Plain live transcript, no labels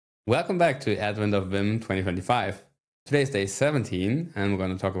Welcome back to Advent of Vim 2025. Today is day 17 and we're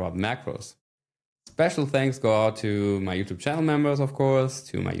going to talk about macros. Special thanks go out to my YouTube channel members, of course,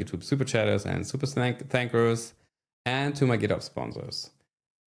 to my YouTube super chatters and super thankers, and to my GitHub sponsors.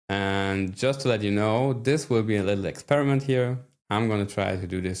 And just to let you know, this will be a little experiment here. I'm going to try to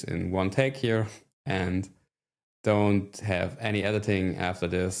do this in one take here and don't have any editing after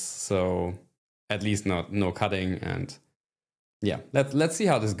this. So at least no cutting, and yeah, let's see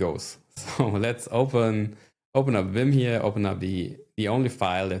how this goes. So let's open up Vim here, open up the only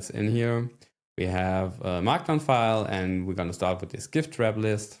file that's in here. We have a markdown file and we're going to start with this gift wrap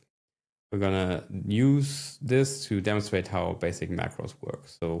list. We're going to use this to demonstrate how basic macros work.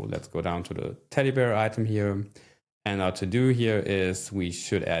 So let's go down to the teddy bear item here. And our to do here is we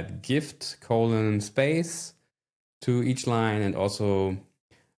should add gift : space to each line and also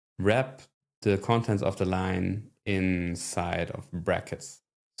wrap the contents of the line inside of brackets.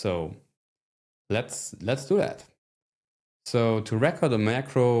 So let's do that. So to record a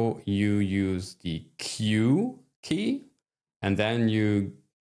macro, you use the Q key, and then you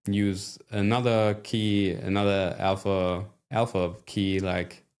use another key, another alpha key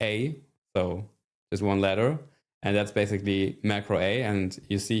like A. So just one letter, and that's basically macro A. And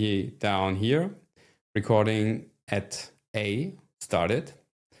you see down here, recording at A started.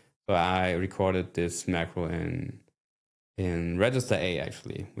 So I recorded this macro in register A,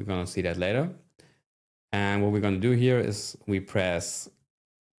 actually. We're going to see that later. And what we're going to do here is we press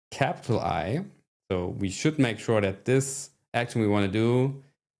capital I. So we should make sure that this action we want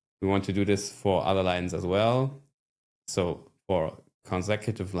to do this for other lines as well. So for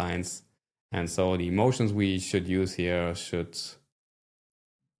consecutive lines. And so the motions we should use here should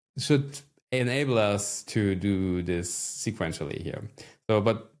enable us to do this sequentially here. So,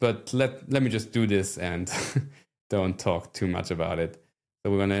 but let me just do this and don't talk too much about it.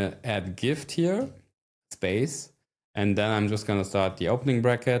 So we're going to add gift here, space, and then I'm just going to start the opening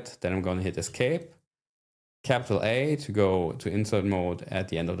bracket. Then I'm going to hit escape, capital A to go to insert mode at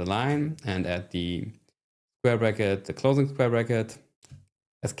the end of the line, and at the square bracket, the closing square bracket,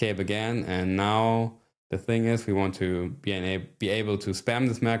 escape again. And now the thing is we want to be able to spam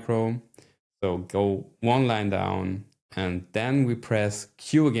this macro. So go one line down, and then we press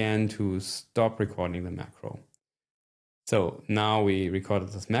Q again to stop recording the macro. So now we recorded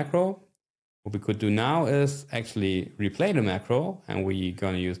this macro. What we could do now is actually replay the macro, and we're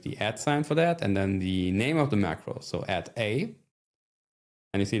going to use the add sign for that, and then the name of the macro. So add A,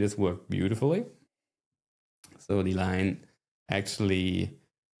 and you see this worked beautifully. So the line actually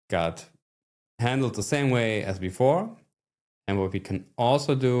got handled the same way as before. And what we can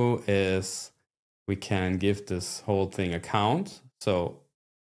also do is we can give this whole thing a count. So,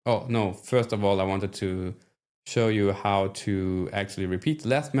 oh no, first of all, I wanted to show you how to actually repeat the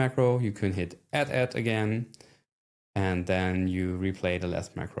last macro. You can hit add again, and then you replay the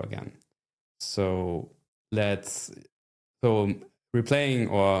last macro again. So replaying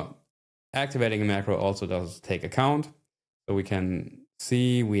or activating a macro also does take a count. So we can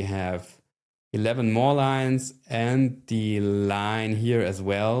see we have 11 more lines and the line here as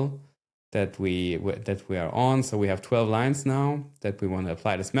well that we are on. So we have 12 lines now that we want to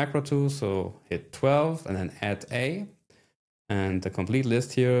apply this macro to. So hit 12 and then add A, and the complete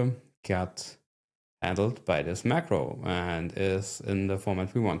list here got handled by this macro and is in the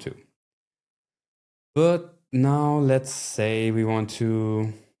format we want to. But now let's say we want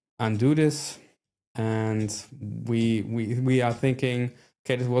to undo this, and we are thinking,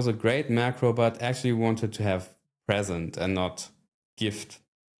 okay, this was a great macro, but actually we wanted to have present and not gift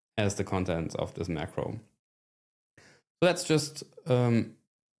as the content of this macro. So that's just,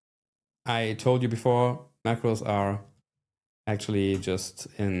 I told you before, macros are actually just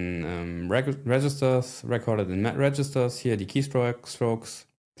in registers, recorded in registers. Here the keystrokes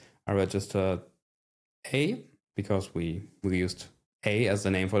are registered A, because we used A as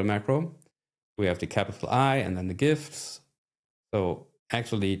the name for the macro. We have the capital I and then the gifts. So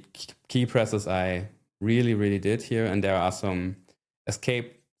actually key presses I really did here, and there are some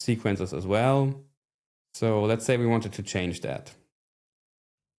escape sequences as well. So let's say we wanted to change that.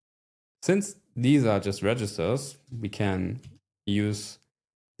 Since these are just registers, we can use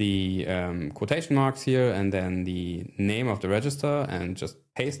the quotation marks here and then the name of the register and just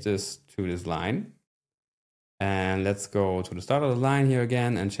paste this to this line. And let's go to the start of the line here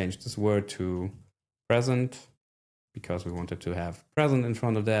again and change this word to present, because we wanted to have present in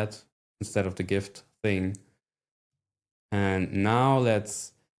front of that instead of the gift thing. And now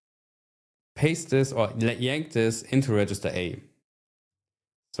let's paste this or yank this into register A.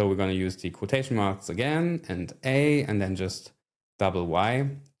 So we're going to use the quotation marks again and A, and then just double Y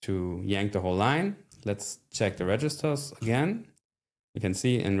to yank the whole line. Let's check the registers again. You can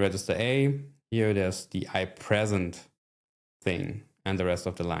see in register A, here there's the I present thing, and the rest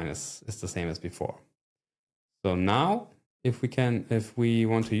of the line is the same as before. So now, if we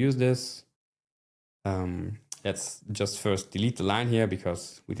want to use this, let's just first delete the line here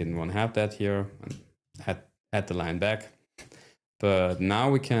because we didn't want to have that here, and add the line back. But now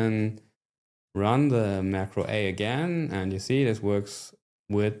we can run the macro A again, and you see this works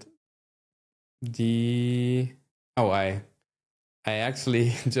with the, I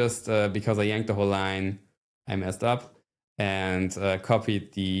actually just, because I yanked the whole line, I messed up and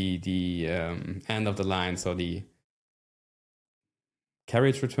copied the end of the line, so the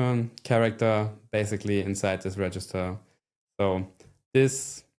carriage return character basically inside this register. So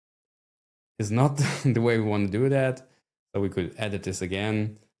this is not the way we want to do that. So we could edit this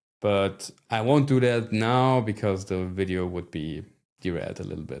again, but I won't do that now because the video would be derailed a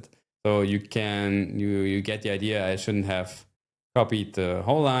little bit. So you get the idea. I shouldn't have copied the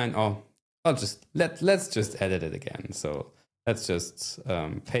whole line. Oh, let's just edit it again. So let's just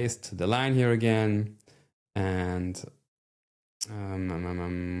paste the line here again and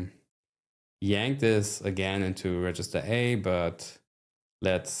yank this again into register A, but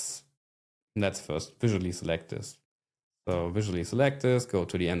let's first visually select this. So visually select this, go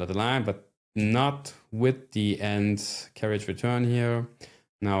to the end of the line, but not with the end carriage return here.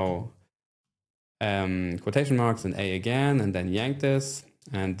 Now quotation marks and A again, and then yank this,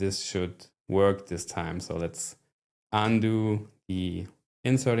 and this should work this time. So let's undo the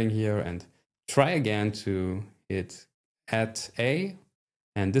inserting here and try again to hit add A,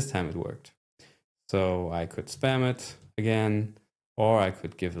 and this time it worked. So I could spam it again, or I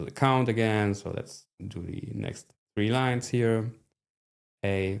could give it a count again. So let's do the next 3 lines here,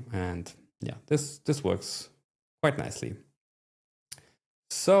 A, and yeah, this works quite nicely.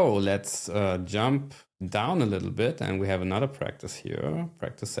 So let's jump down a little bit, and we have another practice here,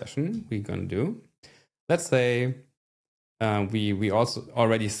 practice session we're gonna do. Let's say we also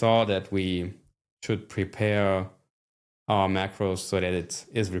already saw that we should prepare our macros so that it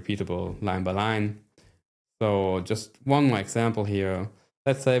is repeatable line by line. So just one more example here.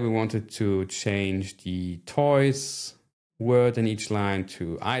 Let's say we wanted to change the toys word in each line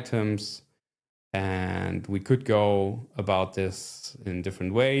to items, and we could go about this in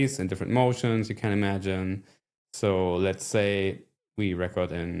different ways, in different motions you can imagine. So let's say we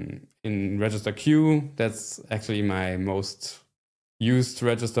record in register Q. That's actually my most used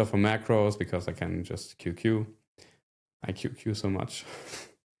register for macros because I can just QQ. I QQ so much.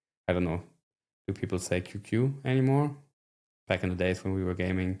 I don't know. Do people say QQ anymore? Back in the days when we were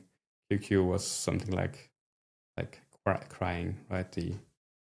gaming, QQ was something like crying, right? The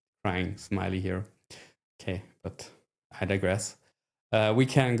crying smiley here. Okay, but I digress. We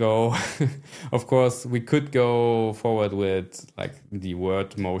can go, of course, we could go forward with like the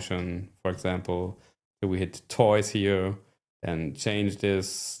word motion, for example. So we hit toys here and change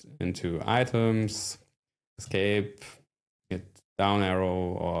this into items, escape, hit down arrow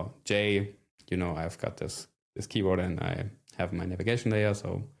or J. You know, I've got this keyboard and I have my navigation layer,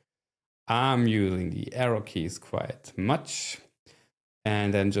 so I'm using the arrow keys quite much.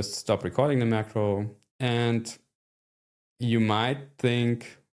 And then just stop recording the macro. And you might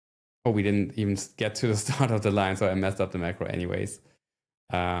think, oh, we didn't even get to the start of the line, so I messed up the macro anyways.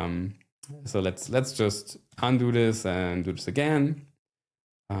 So let's just undo this and do this again.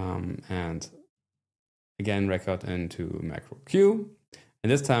 And again, record into macro Q. And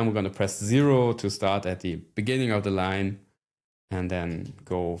this time we're going to press 0 to start at the beginning of the line and then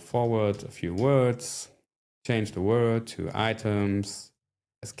go forward a few words, change the word to items,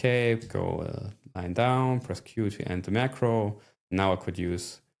 escape, go a line down, press Q to end the macro. Now I could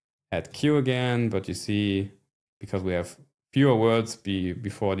use add Q again, but you see, because we have fewer words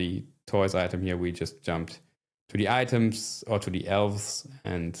before the toys item here, we just jumped to the items or to the elves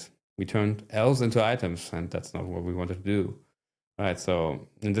and we turned elves into items, and that's not what we wanted to do. Right, so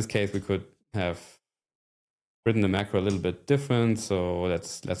in this case, we could have written the macro a little bit different. So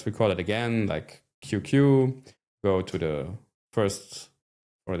let's record it again, like QQ, go to the first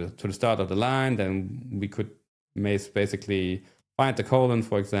or to the start of the line. Then we could basically find the colon,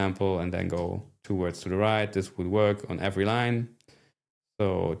 for example, and then go 2 words to the right. This would work on every line.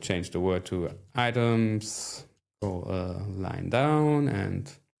 So change the word to items, go a line down,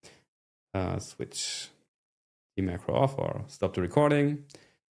 and switch the macro off or stop the recording.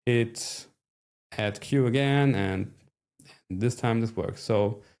 Hit add Q again, and this time this works.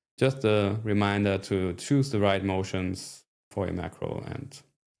 So just a reminder to choose the right motions for your macro, and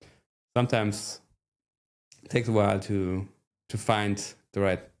sometimes it takes a while to to find the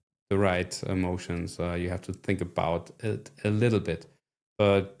right motions. You have to think about it a little bit.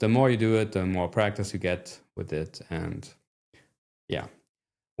 But the more you do it, the more practice you get with it. And yeah.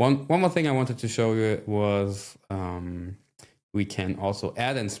 One more thing I wanted to show you was we can also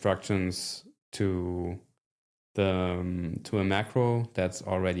add instructions to a macro that's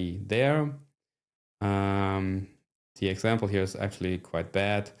already there. The example here is actually quite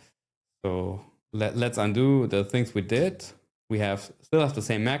bad. So let's undo the things we did. We still have the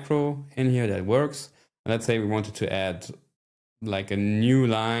same macro in here that works. Let's say we wanted to add like a new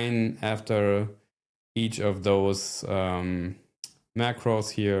line after each of those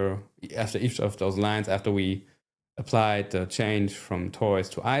macros here, after each of those lines, after we applied the change from toys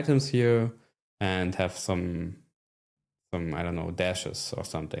to items here, and have some I don't know, dashes or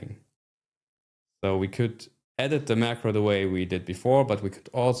something. So we could edit the macro the way we did before, but we could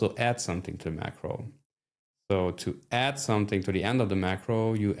also add something to the macro. So to add something to the end of the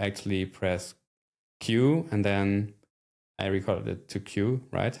macro, you actually press Q, and then I recorded it to Q,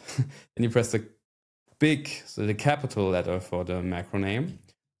 right? And you press the the capital letter for the macro name.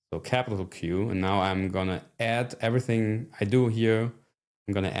 So capital Q, and now I'm gonna add everything I do here.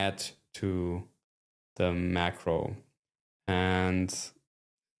 I'm gonna add to the macro. And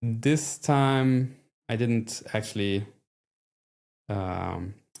this time I didn't actually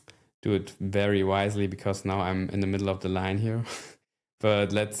do it very wisely, because now I'm in the middle of the line here.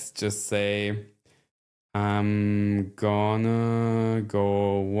 But let's just say I'm gonna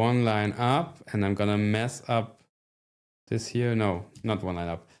go one line up, and I'm gonna mess up this here. No, not one line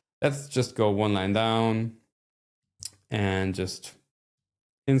up. Let's just go one line down and just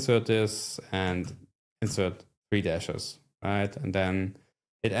insert this and insert 3 dashes, right? And then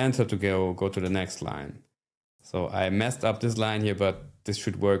hit enter to go to the next line. So I messed up this line here, but this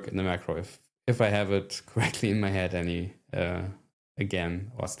should work in the macro if I have it correctly in my head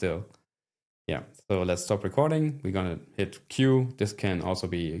again or still. Yeah, so let's stop recording. We're gonna hit Q. This can also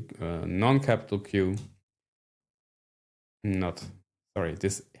be non-capital Q.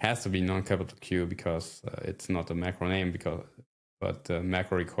 This has to be non-capital Q because it's not a macro name, but the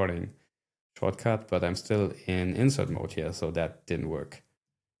macro recording shortcut, but I'm still in insert mode here, so that didn't work.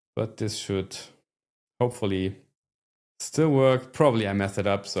 But this should hopefully still work. Probably I messed it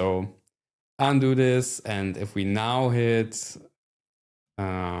up, so undo this, and if we now hit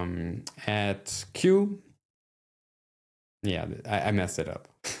add Q, yeah, I messed it up.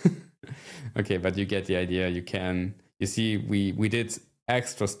 Okay, but you get the idea. You see we did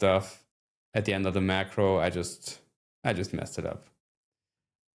extra stuff at the end of the macro. I just messed it up.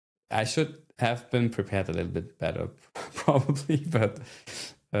 I should have been prepared a little bit better, probably, but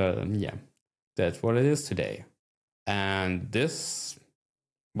yeah, that's what it is today. And this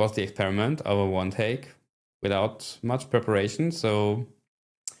was the experiment of a one take without much preparation. So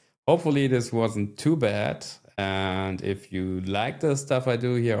hopefully this wasn't too bad. And if you like the stuff I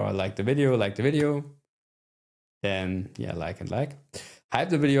do here, or like the video, then yeah, like. Hype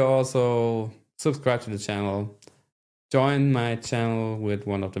the video also, subscribe to the channel, join my channel with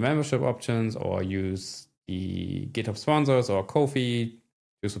one of the membership options, or use the GitHub sponsors or Ko-fi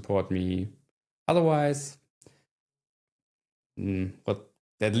to support me. Otherwise, what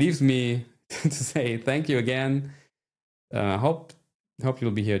that leaves me to say thank you again. Hope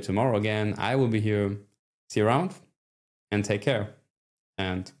you'll be here tomorrow again. I will be here. See you around, and take care.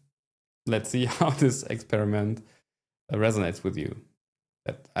 And let's see how this experiment resonates with you.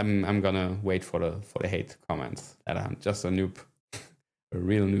 That I'm gonna wait for the hate comments that I'm just a noob, a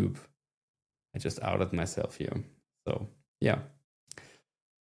real noob. I just outed myself here. So yeah.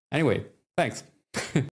 Anyway, thanks.